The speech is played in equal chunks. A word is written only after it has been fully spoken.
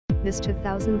This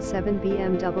 2007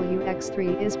 BMW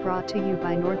X3 is brought to you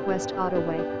by Northwest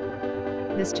Autoway.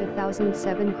 This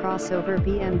 2007 crossover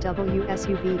BMW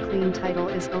SUV clean title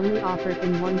is only offered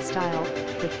in one style,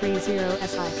 the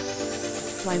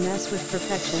 30Si. Why mess with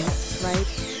perfection, right?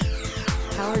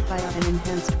 Powered by an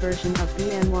enhanced version of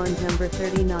BMW number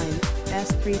 39,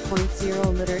 S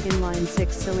 3.0-liter inline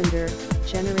 6-cylinder,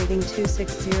 generating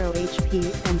 260 HP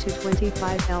and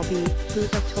 225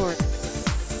 lb-ft of torque.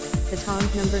 The Tong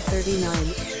number 39,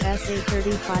 S a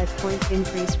 35-point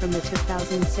increase from the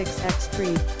 2006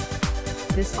 X3.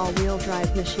 This all-wheel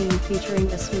drive machine featuring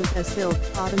a smooth as silk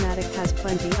automatic has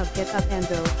plenty of get up and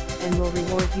go, and will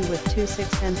reward you with 2.6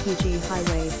 mpg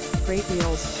highway, great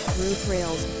wheels, roof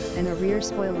rails, and a rear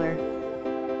spoiler.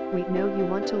 We know you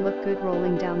want to look good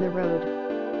rolling down the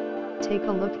road. Take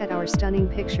a look at our stunning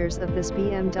pictures of this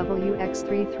BMW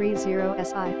X3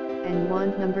 30Si, and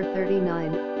one number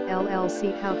 39,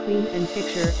 LLC. How clean and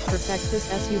picture-perfect this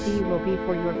SUV will be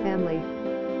for your family.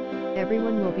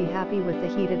 Everyone will be happy with the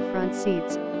heated front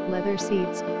seats, leather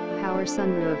seats, power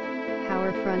sunroof,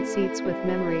 power front seats with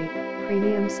memory,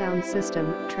 premium sound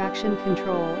system, traction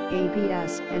control,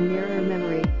 ABS, and mirror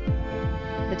memory.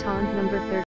 The Tong number 30